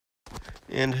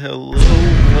And hello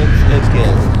once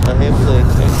again. I am playing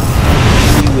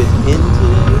XCOM within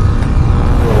today.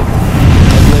 Well,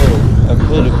 I've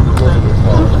played it multiple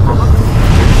times. But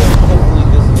hopefully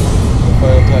this is the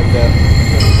final time that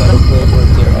I play where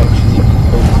they're actually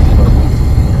posted on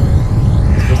YouTube.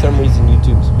 For some reason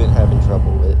YouTube's been having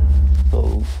trouble with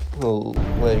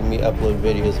letting me upload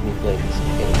videos of me playing this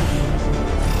game.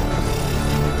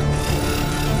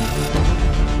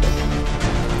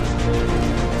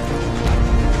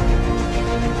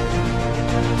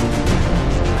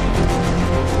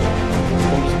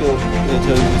 I'm going to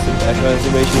tell you some background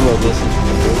information about this.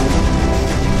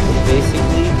 And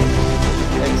basically,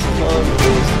 XCOM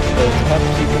is a top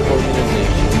secret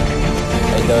organization.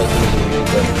 I know it's confusing,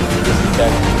 but this is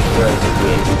back where I was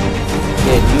created.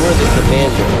 And you are the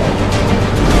commander.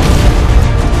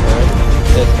 Alright?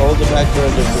 That's all the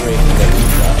background information that we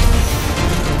got.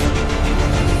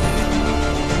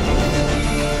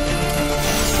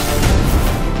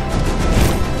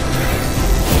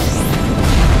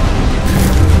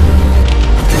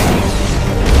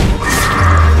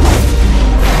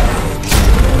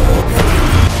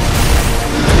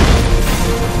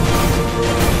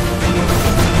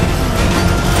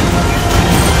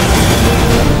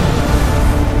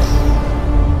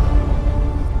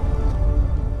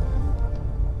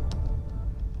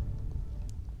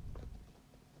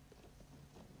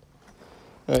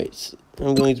 Alright, so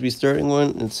I'm going to be starting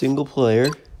one in single player.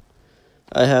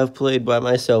 I have played by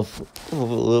myself a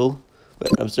little,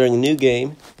 but I'm starting a new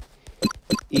game,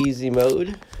 easy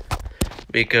mode,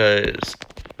 because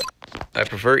I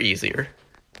prefer easier.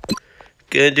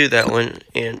 Gonna do that one,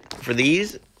 and for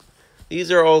these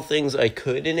are all things I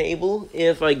could enable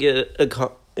if I get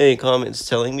any comments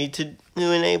telling me to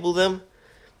enable them,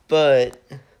 but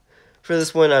for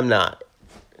this one I'm not.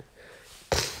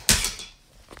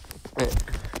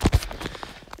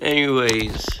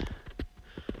 Anyways,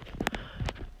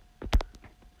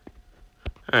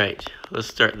 alright, let's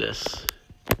start this.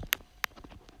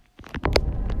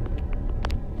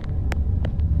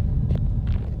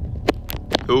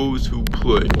 Those who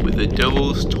play with the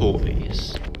devil's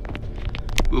toys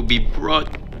will be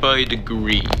brought by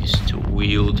degrees to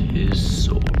wield his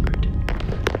sword.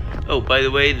 Oh, by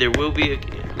the way, there will be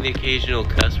the occasional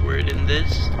cuss word in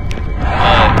this.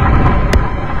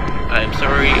 I'm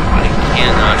sorry, I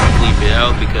cannot bleep it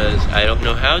out because I don't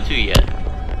know how to yet.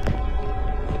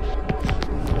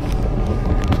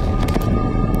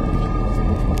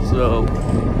 So,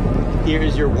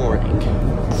 here's your warning.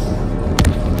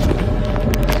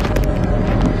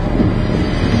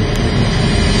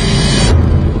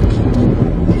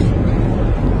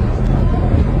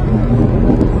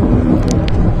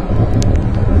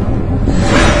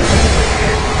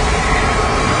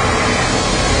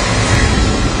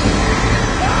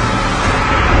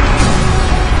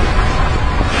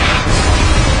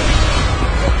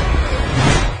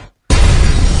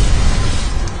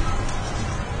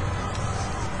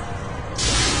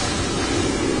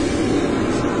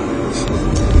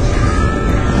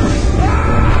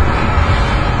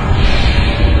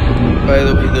 By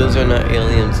the way, those are not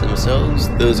aliens themselves,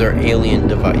 those are alien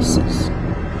devices.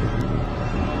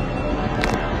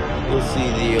 We'll see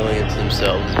the aliens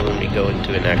themselves when we go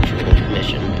into an actual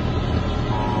mission.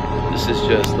 This is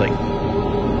just like I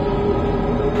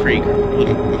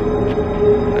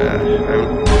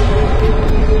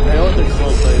know what they're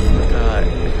called, but I forgot.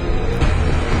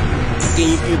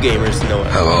 You gamers know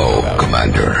what Hello,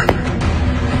 Commander.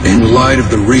 In light of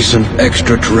the recent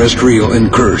extraterrestrial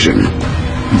incursion,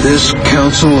 this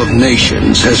Council of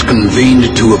Nations has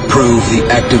convened to approve the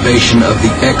activation of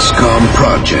the XCOM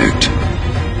project.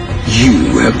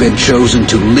 You have been chosen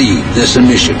to lead this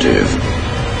initiative,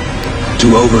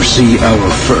 to oversee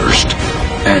our first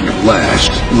and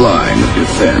last line of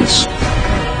defense.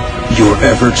 Your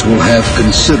efforts will have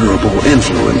considerable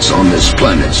influence on this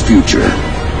planet's future.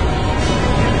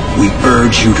 We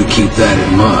urge you to keep that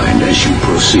in mind as you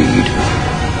proceed.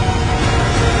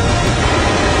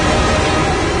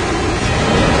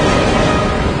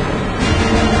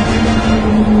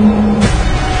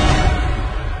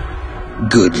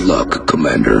 Good luck,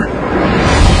 Commander.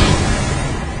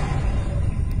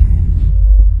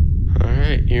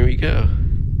 Alright, here we go.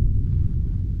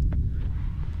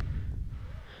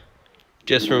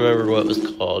 Just remembered what it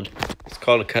was called. It's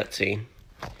called a cutscene.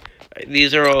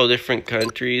 These are all different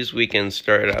countries we can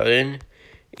start out in.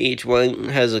 Each one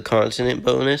has a continent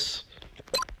bonus.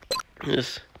 I'm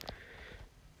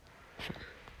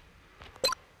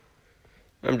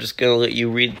just gonna let you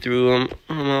read through them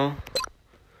all.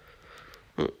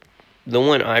 The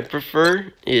one I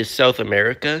prefer is South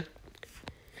America.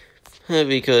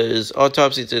 because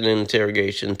autopsies and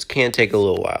interrogations can take a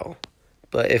little while.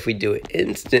 But if we do it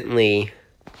instantly,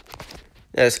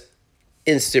 that's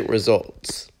instant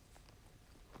results.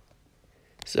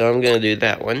 So I'm going to do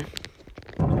that one.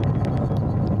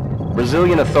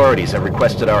 Brazilian authorities have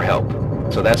requested our help,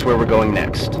 so that's where we're going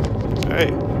next.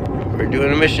 Alright, we're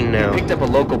doing a mission now. Picked up a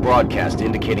local broadcast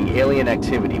indicating alien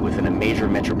activity within a major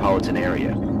metropolitan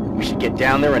area. We should get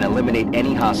down there and eliminate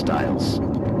any hostiles.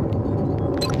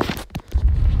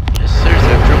 Yes, sir,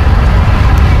 Central.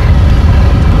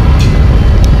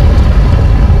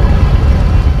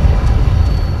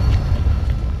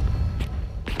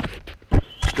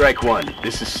 Strike one,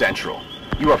 this is Central.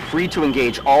 You are free to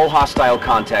engage all hostile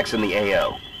contacts in the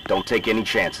AO. Don't take any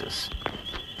chances.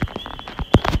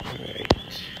 Alright.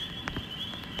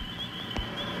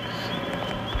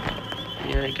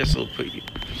 Yeah, I guess I'll put you...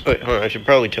 Wait, hold on, I should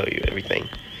probably tell you everything.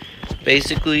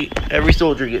 Basically, every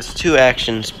soldier gets 2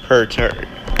 actions per turn.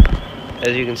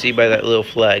 As you can see by that little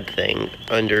flag thing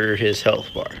under his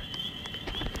health bar.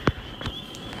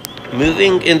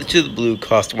 Moving into the blue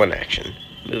costs 1 action.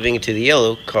 Moving into the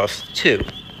yellow costs 2.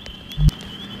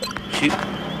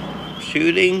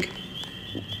 Shooting,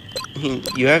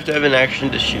 you have to have an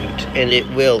action to shoot, and it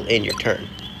will end your turn.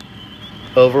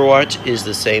 Overwatch is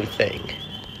the same thing.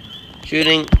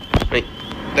 Shooting,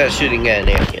 that's shooting at an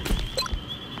alien.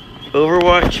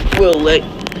 Overwatch will let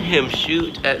him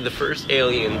shoot at the first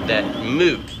alien that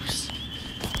moves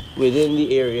within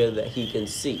the area that he can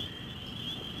see.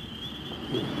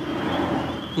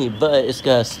 But it's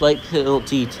got a slight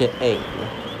penalty to aim.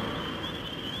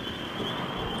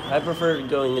 I prefer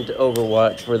going into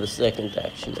Overwatch for the second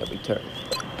action every turn.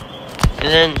 And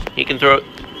then he can throw...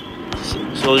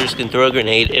 Soldiers can throw a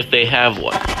grenade if they have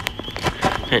one.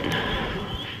 And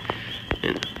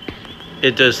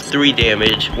it does 3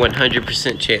 damage,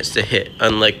 100% chance to hit,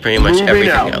 unlike pretty much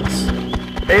everything else.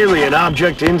 Alien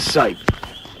object in sight.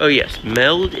 Oh yes,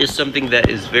 meld is something that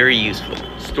is very useful.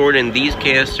 Stored in these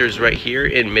canisters right here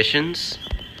in missions.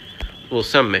 Well,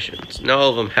 some missions. Not all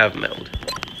of them have meld.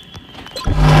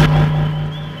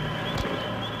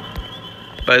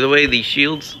 By the way, these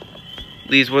shields,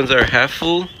 these ones that are half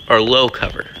full, are low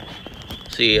cover.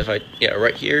 See if right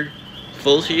here,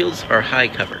 full shields are high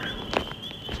cover.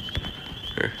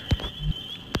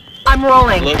 I'm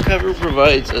rolling. Low cover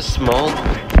provides a small,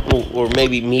 or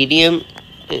maybe medium,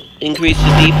 increase to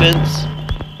defense,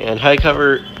 and high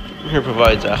cover here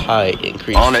provides a high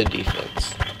increase to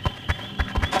defense.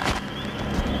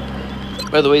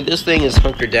 By the way, this thing is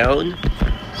hunkered down.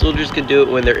 Soldiers can do it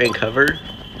when they're in cover,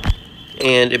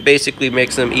 and it basically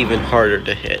makes them even harder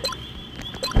to hit.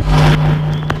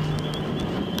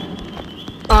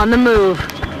 On the move.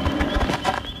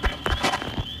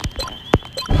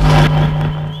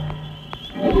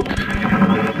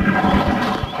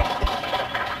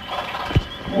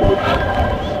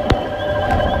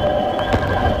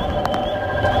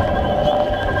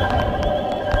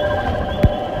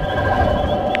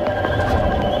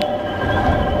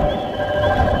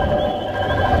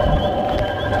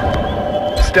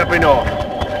 Stepping off.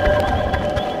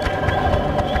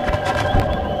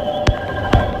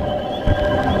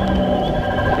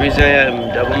 The reason I had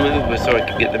him double move was so I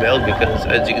could get the meld, because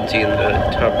as you can see in the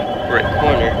top right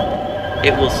corner,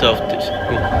 it will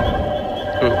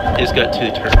it's got 2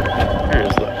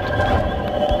 turns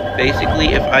left. Basically,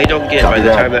 if I don't get by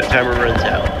the time that timer runs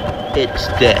out, it's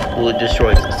dead. Well, it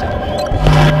destroys itself.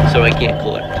 So I can't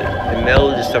collect it. And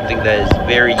meld is something that is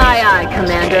very useful. Aye, aye,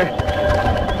 Commander.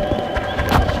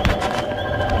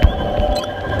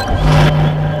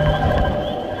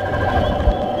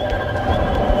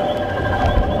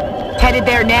 Headed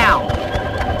there now.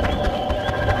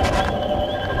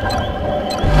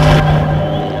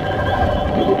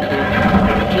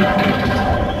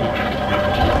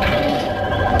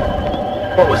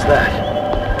 What was that?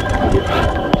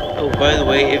 Oh, by the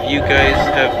way, if you guys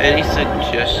have any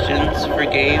suggestions for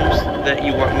games that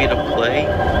you want me to play,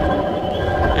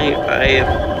 I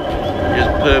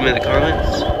just put them in the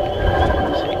comments.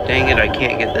 Say, dang it, I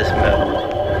can't get this meld.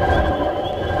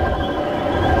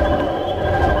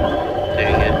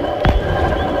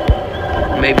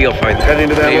 Maybe I'll find that.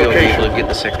 Maybe I'll be able to get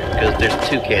the second, because there's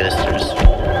 2 canisters.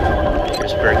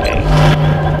 There's per game.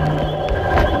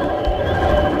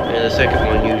 And the second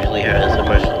one usually has a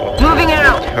much longer Moving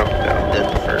out! countdown than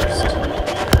the first.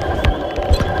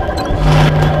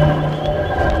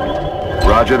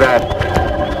 Roger that.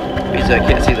 The reason I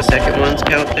can't see the second one's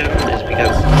countdown is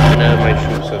because none of my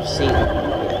troops have seen it.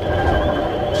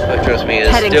 But trust me, it's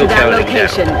Heading still to that counting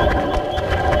location. down.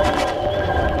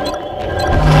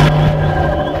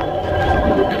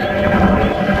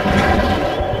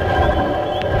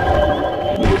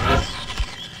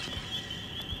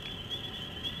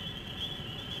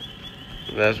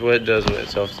 That's what it does when it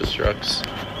self-destructs.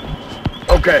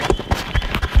 Okay.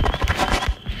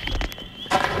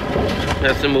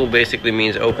 That symbol basically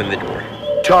means open the door.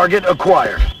 Target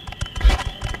acquired.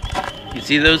 You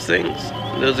see those things?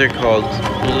 Those are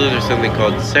something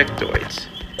called sectoids.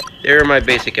 They're my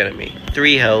basic enemy.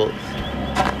 3 health.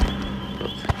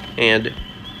 And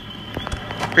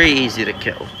pretty easy to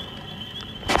kill.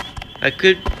 I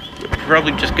could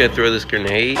probably just gonna throw this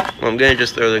grenade. Well, I'm gonna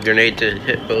just throw the grenade to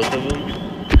hit both of them.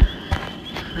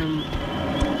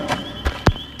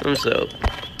 So,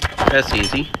 that's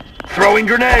easy. Throwing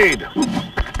grenade.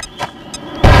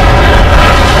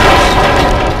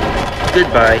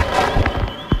 Goodbye.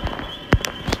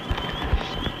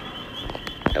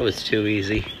 That was too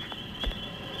easy.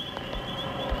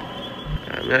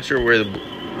 I'm not sure where the...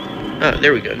 Oh,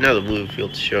 there we go. Now the blue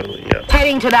field's showing up.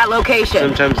 Heading to that location.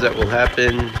 Sometimes that will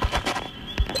happen.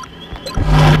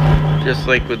 Just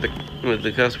like with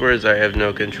the cuss words, I have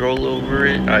no control over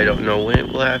it. I don't know when it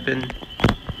will happen.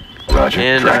 Roger.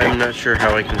 And Tracking. I'm not sure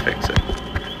how I can fix it.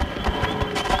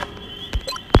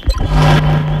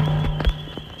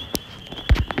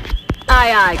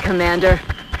 Aye, aye, Commander.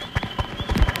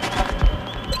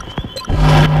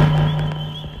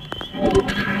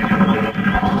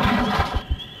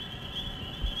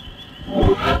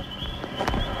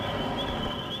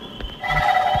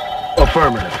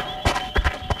 Affirmative.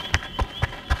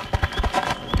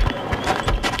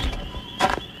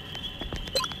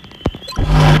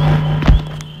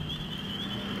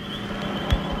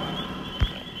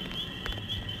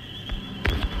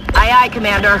 Aye, aye,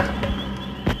 Commander.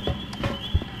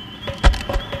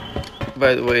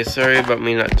 By the way, sorry about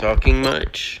me not talking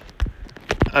much.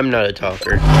 I'm not a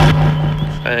talker.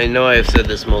 I know I have said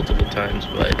this multiple times,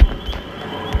 but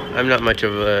I'm not much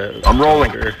of a I'm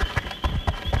rolling. talker.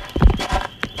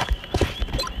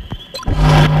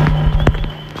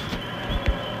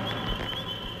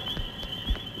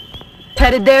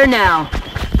 Headed there now.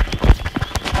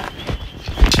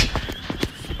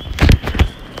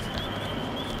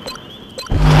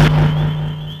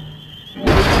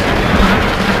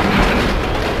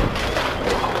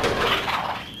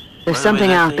 There's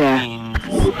something out there.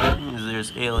 Means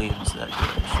there's aliens that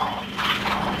direction.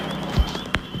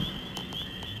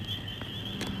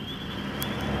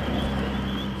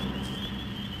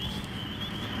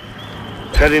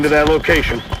 Heading to that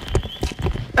location.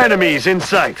 Enemies in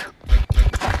sight.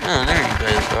 Oh, there you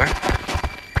guys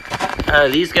are.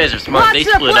 These guys are smart. Watch They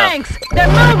the split flanks! They're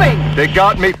moving! They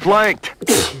got me flanked.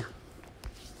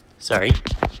 Sorry.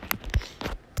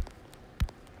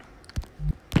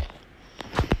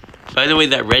 By the way,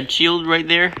 that red shield right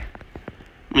there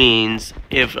means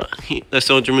if the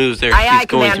soldier moves there, Aye, he's aye,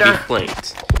 going to be Commander.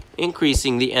 flanked,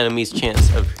 increasing the enemy's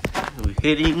chance of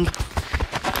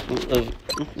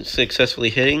successfully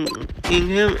hitting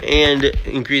him and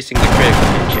increasing the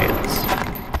critical chance.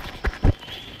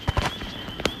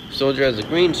 Soldier has a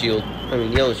green shield,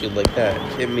 yellow shield like that.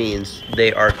 It means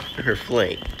they are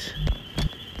flanked,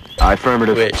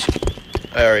 Affirmative. which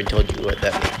I already told you what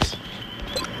that means.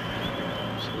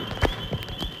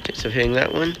 So hitting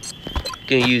that one,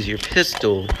 gonna use your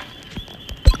pistol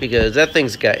because that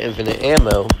thing's got infinite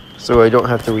ammo, so I don't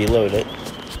have to reload it.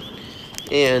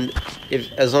 And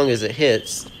as long as it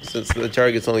hits, since the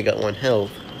target's only got 1 health,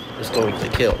 it's going to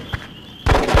kill.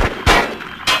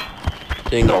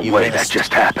 Dang No it, you way that missed.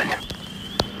 just happened.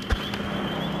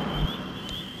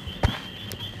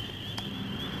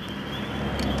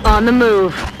 On the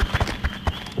move.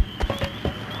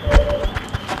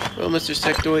 Well, Mr.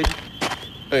 Sectoid.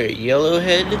 Okay, yellow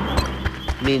head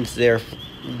means the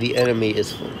enemy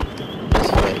is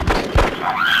flanked.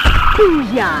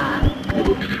 Booyah!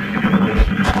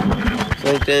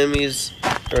 Flanked enemies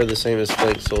are the same as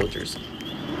flanked soldiers.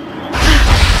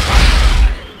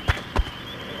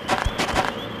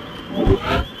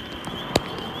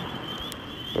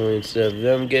 Only instead of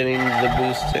them getting the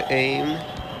boost to aim,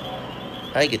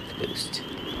 I get the boost.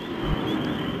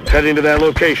 Heading to that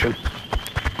location.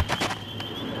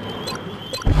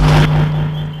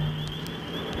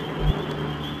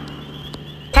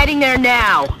 Heading there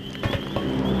now.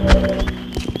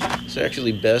 It's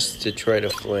actually best to try to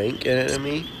flank an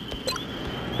enemy.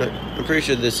 But I'm pretty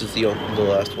sure this is the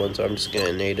last one, so I'm just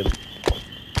gonna nade him.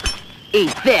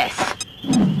 Eat this.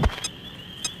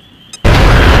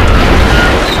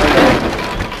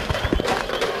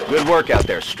 Good work out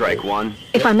there, Strike One.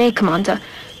 If I may, Commander,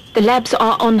 the labs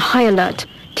are on high alert.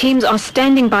 Teams are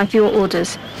standing by for your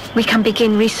orders. We can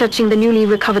begin researching the newly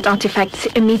recovered artifacts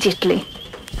immediately.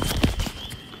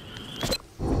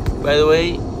 By the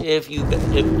way, if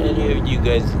any of you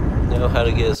guys know how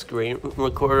to get a screen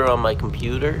recorder on my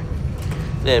computer,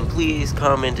 then please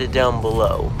comment it down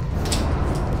below.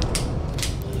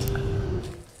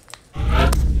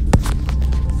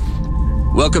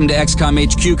 Welcome to XCOM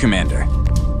HQ, Commander.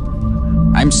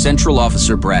 I'm Central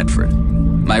Officer Bradford.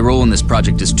 My role in this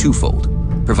project is twofold: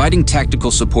 providing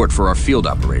tactical support for our field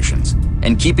operations,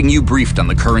 and keeping you briefed on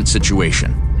the current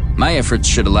situation. My efforts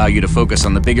should allow you to focus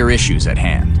on the bigger issues at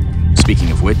hand.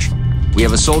 Speaking of which, we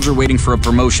have a soldier waiting for a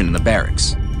promotion in the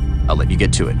barracks. I'll let you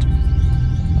get to it.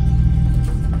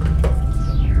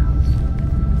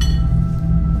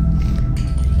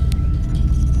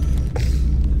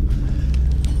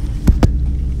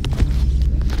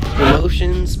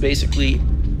 Promotions basically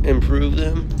improve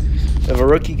them. If a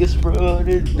rookie gets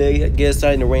promoted, they get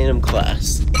assigned a random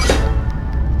class.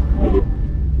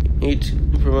 Each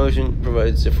promotion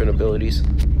provides different abilities.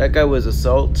 That guy was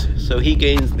Assault, so he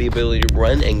gains the ability to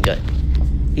run and gun.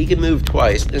 He can move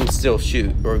twice and still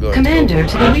shoot or go. Commander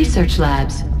to the research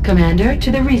labs. Commander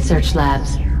to the research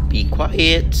labs. Be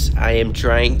quiet. I am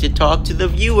trying to talk to the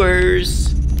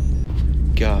viewers.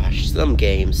 Gosh, some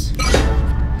games.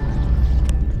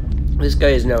 This guy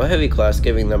is now a heavy class,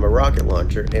 giving them a rocket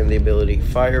launcher and the ability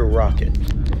Fire Rocket.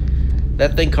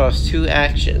 That thing costs 2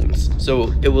 actions,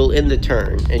 so it will end the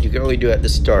turn, and you can only do it at the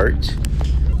start.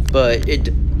 But it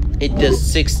does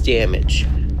 6 damage,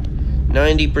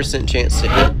 90% chance to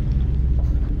hit,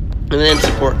 and then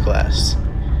support class.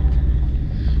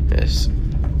 Yes,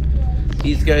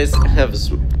 these guys have.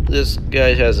 This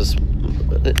guy has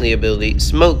the ability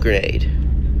Smoke Grenade.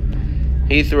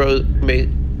 He throws.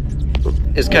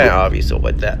 It's kind of obvious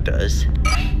what that does.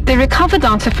 The recovered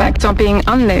artifacts are being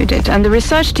unloaded, and the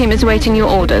research team is waiting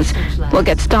your orders. We'll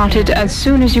get started as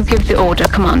soon as you give the order,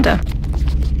 Commander.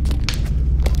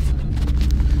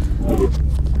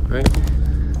 Right.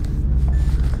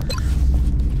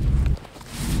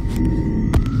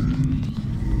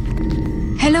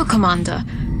 Hello, Commander.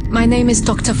 My name is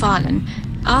Dr. Valen.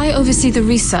 I oversee the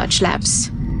research labs.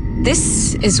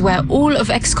 This is where all of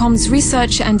XCOM's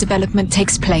research and development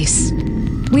takes place.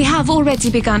 We have already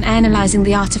begun analyzing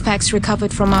the artifacts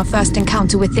recovered from our first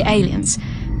encounter with the aliens.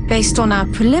 Based on our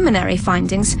preliminary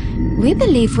findings, we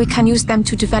believe we can use them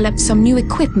to develop some new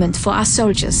equipment for our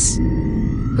soldiers.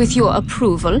 With your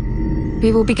approval,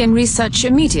 we will begin research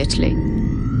immediately.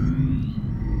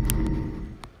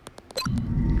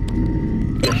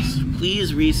 Yes,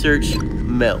 please research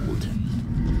MELD.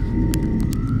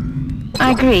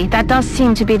 I agree. That does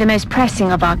seem to be the most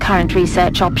pressing of our current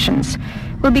research options.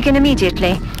 We'll begin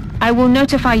immediately. I will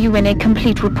notify you when a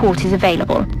complete report is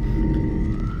available.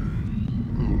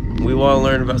 We want to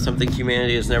learn about something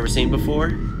humanity has never seen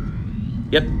before?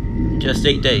 Yep, just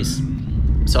 8 days.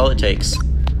 That's all it takes.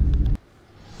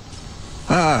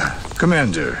 Ah,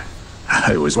 Commander.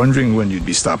 I was wondering when you'd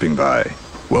be stopping by.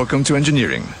 Welcome to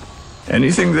engineering.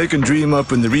 Anything they can dream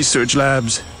up in the research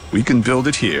labs, we can build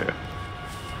it here.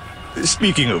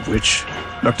 Speaking of which,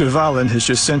 Dr. Valen has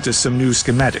just sent us some new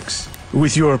schematics.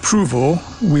 With your approval,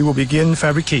 we will begin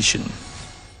fabrication.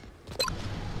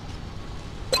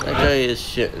 That guy is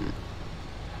Shin.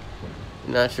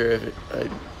 Not sure if I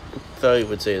thought he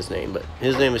would say his name, but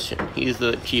his name is Shin. He's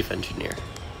the chief engineer.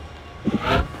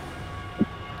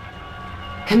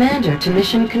 Commander to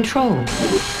mission control.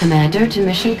 Commander to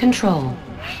mission control.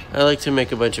 I like to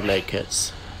make a bunch of med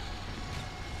kits.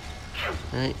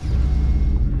 Right.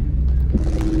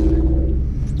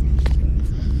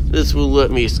 This will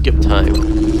let me skip time. So,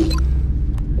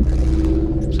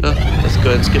 let's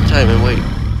go ahead and skip time and wait.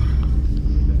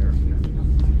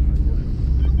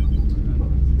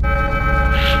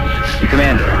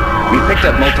 Commander, we picked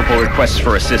up multiple requests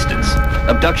for assistance.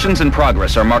 Abductions in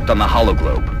progress are marked on the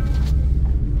hologlobe.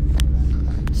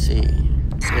 Let's see.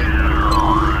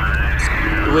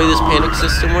 The way this panic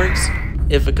system works,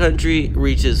 if a country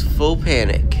reaches full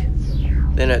panic,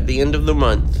 then at the end of the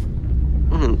month,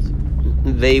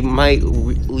 they might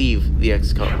leave the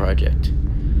XCOM project.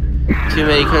 Too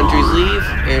many countries leave,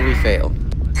 and we fail.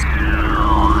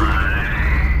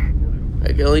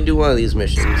 I can only do one of these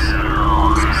missions.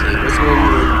 Let's see, which one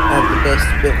would have the best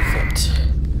benefit?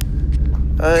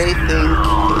 I think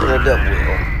Canada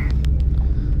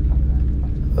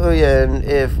will. Oh yeah, and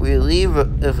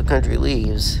if a country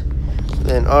leaves,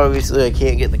 then obviously I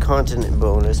can't get the continent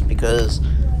bonus because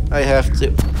I have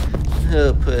to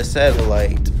put a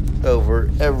satellite over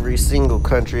every single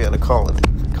country on a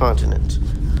continent.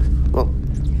 Well,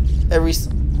 every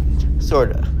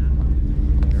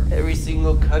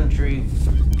single country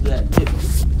that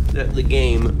the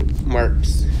game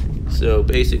marks. So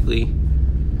basically,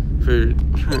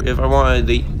 if I wanted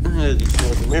the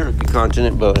North American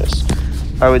continent bonus,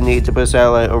 I would need to put a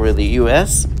satellite over the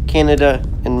U.S., Canada,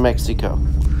 and Mexico.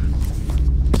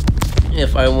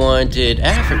 if I wanted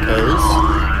Africa's,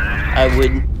 I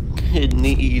would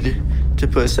need to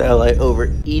put a satellite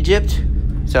over Egypt,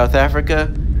 South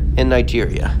Africa, and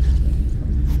Nigeria.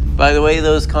 By the way,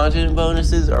 those continent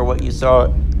bonuses are what you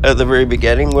saw at the very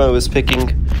beginning when I was picking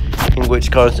in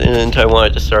which continent I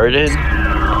wanted to start in. If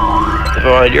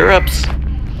I wanted Europe's,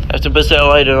 I have to put a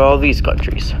satellite in all these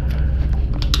countries.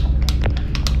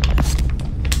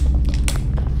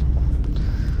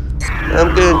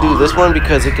 I'm gonna do this one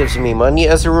because it gives me money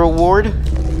as a reward,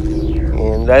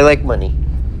 and I like money.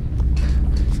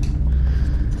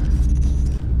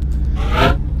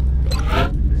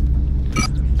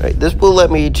 Alright, this will let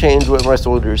me change what my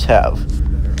soldiers have.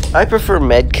 I prefer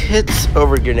med kits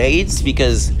over grenades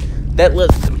because that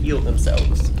lets them heal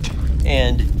themselves.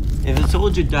 And if a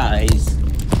soldier dies,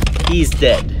 he's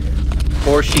dead.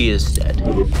 Or she is dead.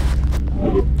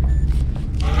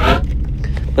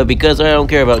 But because I don't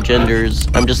care about genders,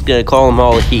 I'm just gonna call them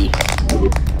all he.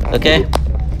 Okay?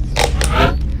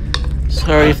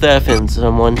 Sorry if that offends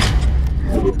someone.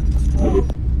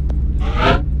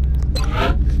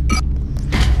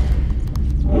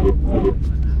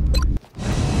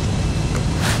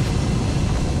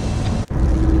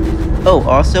 Oh,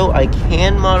 also, I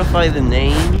can modify the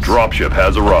names. Dropship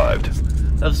has arrived.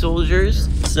 Of soldiers,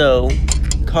 so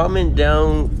comment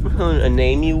down a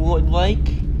name you would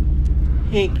like.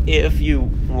 If you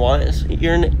want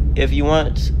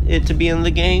it to be in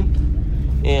the game,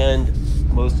 and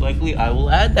most likely I will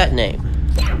add that name.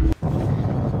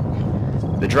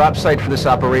 The drop site for this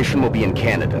operation will be in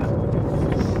Canada.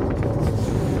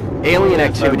 Alien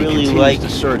activity continues to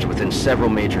surge within several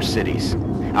major cities.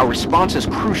 Our response is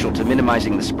crucial to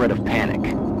minimizing the spread of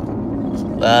panic.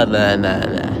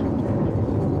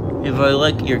 If I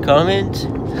like your comment,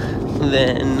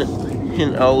 then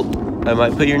I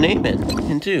might put your name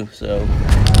in too, so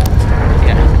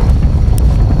yeah.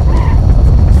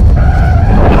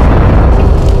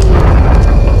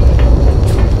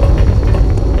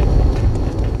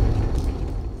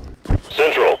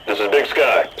 Central, this is Big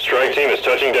Sky. Strike team is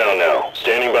touching down now.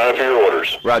 Standing by for your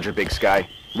orders. Roger, Big Sky.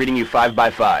 Reading you 5 by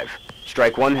 5.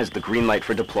 Strike 1 has the green light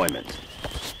for deployment.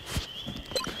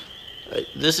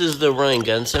 This is the run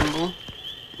gun symbol.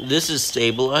 This is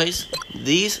stabilize.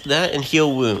 That, and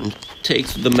heal wound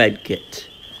takes the med kit.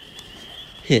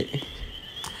 Hit.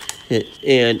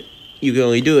 And you can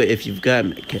only do it if you've got a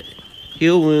med kit.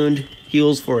 Heal wound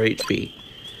heals 4 HP.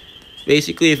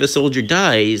 Basically, if a soldier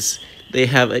dies, they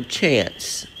have a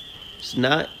chance. It's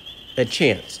not a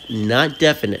chance, not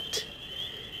definite,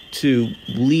 to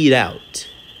bleed out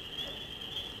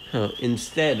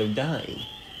instead of dying.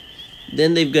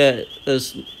 Then they've got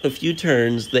a few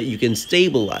turns that you can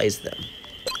stabilize them.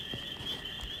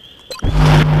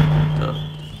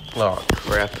 Oh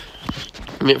crap.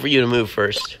 I meant for you to move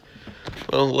first.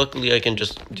 Well, luckily I can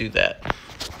just do that.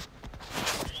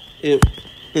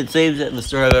 It saves at the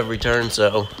start of every turn,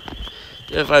 so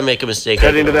if I make a mistake,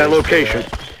 Head into that location.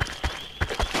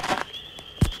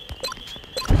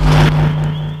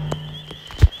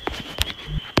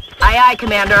 Aye, aye,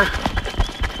 Commander.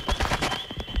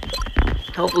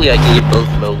 Hopefully I can get both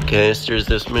mode canisters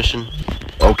this mission.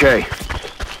 Okay.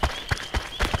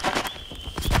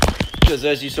 Because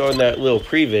as you saw in that little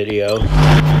pre-video,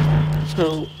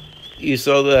 you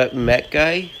saw that mech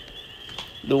guy?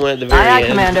 The one at the very end,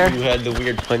 Commander. who had the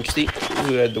weird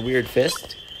who had the weird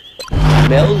fist?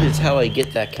 Meld is how I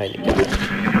get that kind of guy.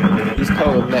 He's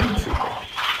called a mech trooper.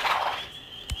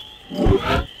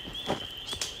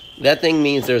 That thing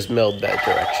means there's meld that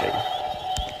direction.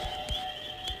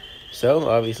 So,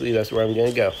 obviously, that's where I'm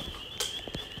gonna go.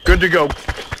 Good to go.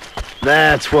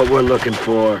 That's what we're looking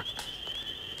for.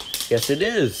 Yes, it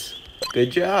is.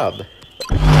 Good job.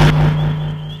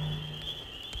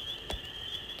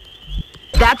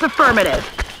 That's affirmative.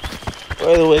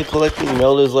 By the way, collecting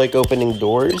meld is like opening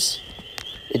doors.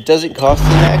 It doesn't cost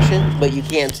an action, but you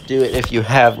can't do it if you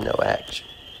have no action.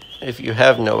 If you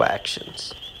have no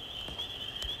actions.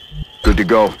 Good to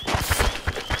go.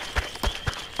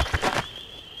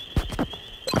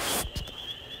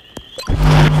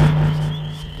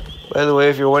 By the way,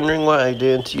 if you're wondering why I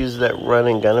didn't use that run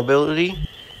and gun ability,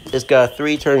 it's got a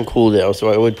 3-turn cooldown, so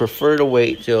I would prefer to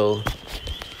wait till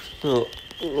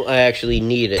I actually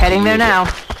need it. Heading there now.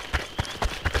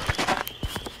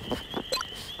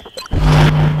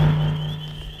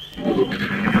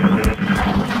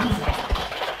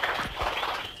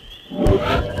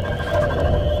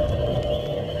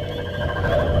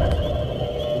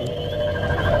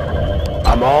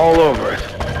 I'm all over it.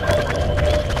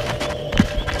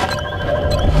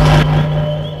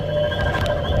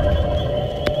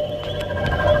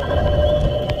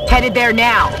 Headed there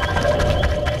now.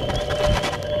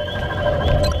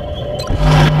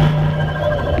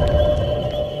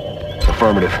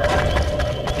 Affirmative.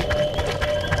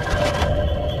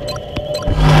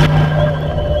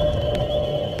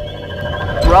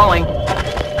 Rolling.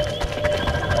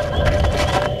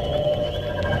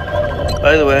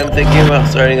 By the way, I'm thinking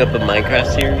about starting up a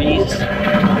Minecraft series.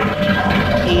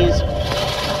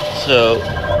 So,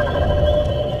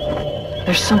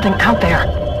 There's something out there.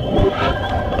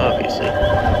 obviously.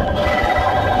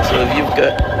 So if you've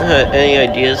got any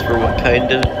ideas for what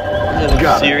kind of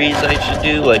series I should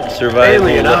do, like survival,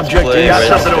 Alien let's object, play, got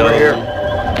Red something over here.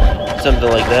 something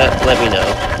like that, let me know.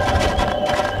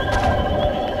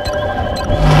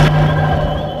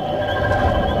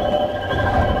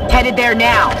 Headed there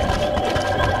now.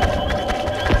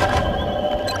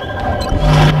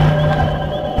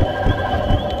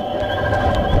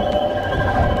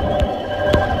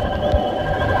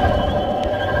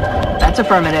 That's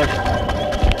affirmative.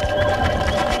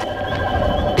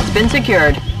 It's been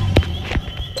secured.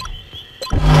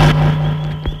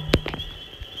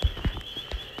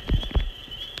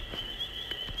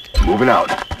 Moving out.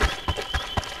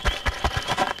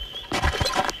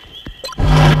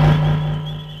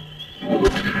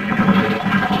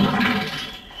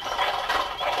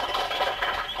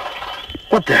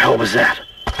 What the hell was that?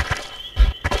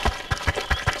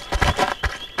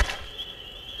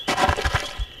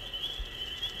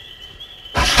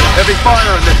 Heavy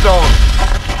fire in this zone.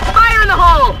 Fire in the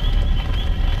hole!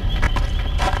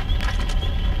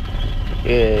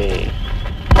 Yay.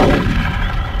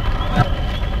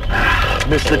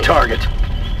 Missed the target.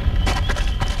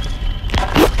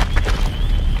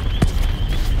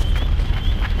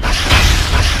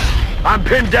 I'm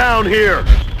pinned down here.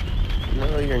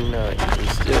 No, you're not. You're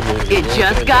still moving. It You're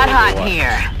just gonna got go hot in watch.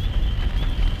 here.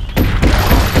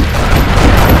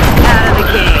 Out of the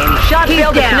game. Shot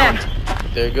failed to connect.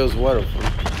 There goes one of them.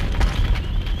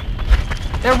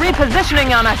 They're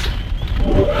repositioning on us.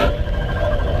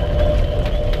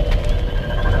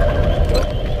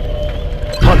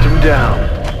 Hunt him down.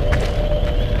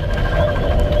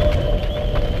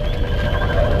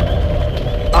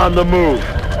 On the move.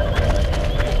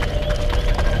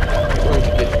 I'm going to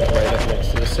get right up next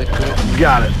to the sector.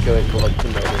 Got it. Go and collect the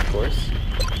note, of course.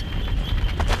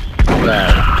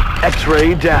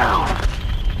 X-ray down.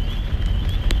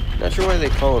 Not sure why they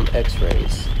call them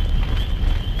X-rays.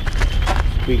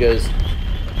 Because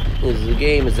the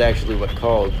game is actually what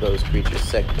called those creatures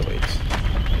sectoids.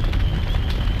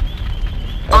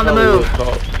 On the move.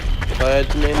 If I had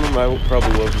to name them, I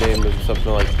probably would have named them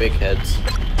something like Big Heads.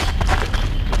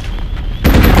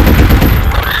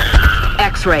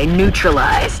 X-ray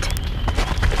neutralized.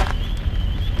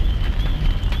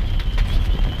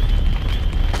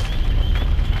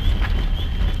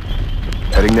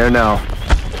 Heading there now.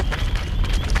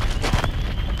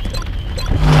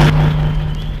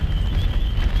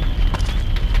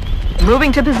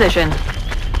 Moving to position.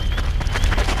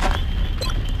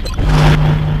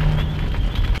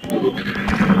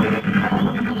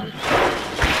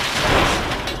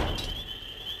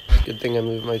 Good thing I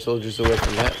moved my soldiers away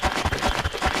from that.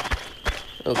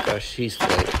 Oh gosh, he's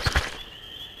flanked.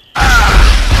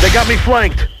 They got me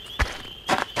flanked.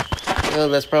 Well,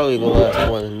 that's probably the last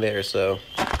one in there, so...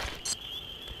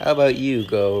 How about you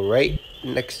go right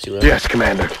next to him? Yes,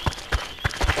 Commander.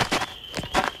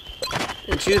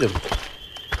 And shoot him.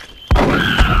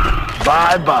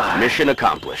 Bye-bye. Mission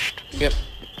accomplished. Yep.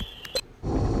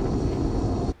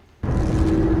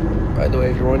 By the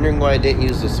way, if you're wondering why I didn't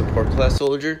use the support class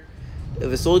soldier,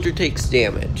 if a soldier takes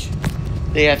damage,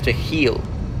 they have to heal.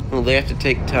 Well, they have to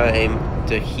take time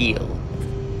to heal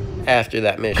after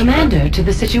that mission. Commander to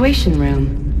the Situation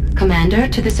Room. Commander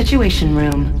to the Situation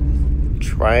Room.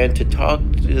 Trying to talk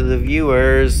to the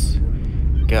viewers.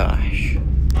 Gosh.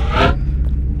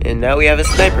 And now we have a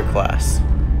sniper class.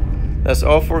 That's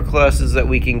all 4 classes that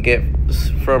we can get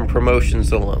from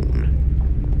promotions alone.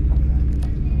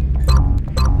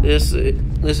 This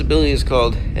ability is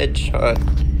called Headshot.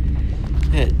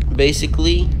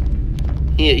 Basically,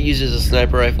 it uses a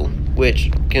sniper rifle,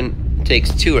 which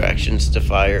takes 2 actions to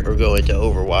fire or go into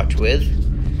Overwatch with,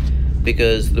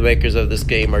 because the makers of this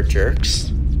game are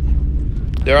jerks.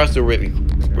 They're also really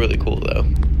cool though.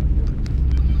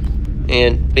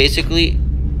 And basically,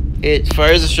 it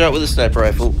fires a shot with a sniper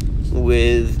rifle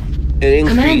with an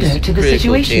increased Commander to the critical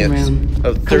Situation chance Room.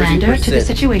 of 30%. Commander to the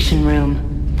Situation Room.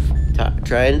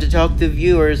 Trying to talk to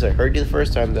viewers. I heard you the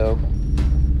first time though.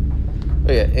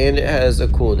 Oh yeah, and it has a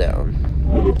cooldown.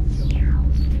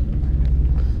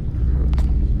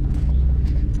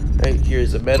 Right,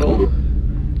 here's a medal.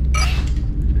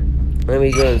 Let me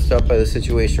go and stop by the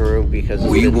situation room because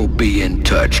We will be in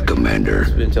touch, Commander.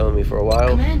 It's been telling me for a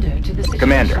while.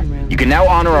 Commander, you can now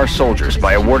honor our soldiers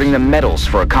by awarding them medals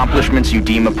for accomplishments you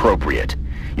deem appropriate.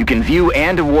 You can view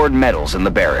and award medals in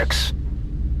the barracks.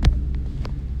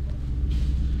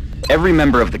 Every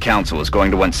member of the council is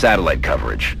going to want satellite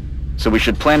coverage, so we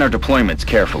should plan our deployments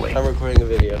carefully. I'm recording a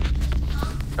video.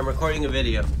 I'm recording a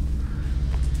video.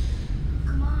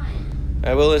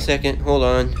 I will in a second. Hold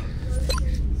on.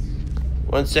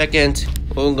 1 second.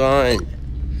 Hold on.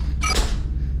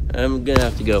 I'm gonna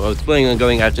have to go. I was planning on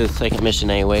going after the second mission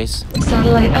anyways.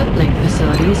 Satellite uplink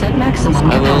facilities at maximum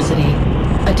capacity.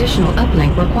 Additional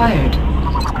uplink required.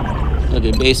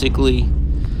 Okay, basically,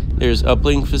 there's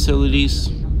uplink facilities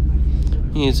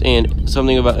and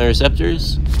something about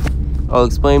interceptors. I'll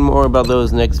explain more about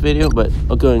those next video, but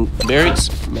I'll go in barracks,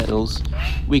 medals.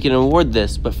 We can award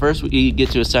this, but first we get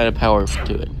to assign a power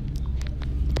to it.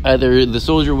 Either the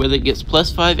soldier with it gets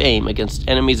 +5 aim against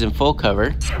enemies in full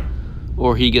cover,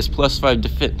 or he gets +5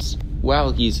 defense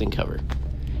while he's in cover.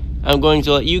 I'm going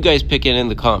to let you guys pick it in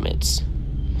the comments.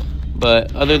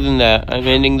 But other than that, I'm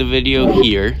ending the video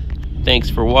here.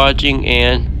 Thanks for watching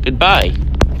and goodbye.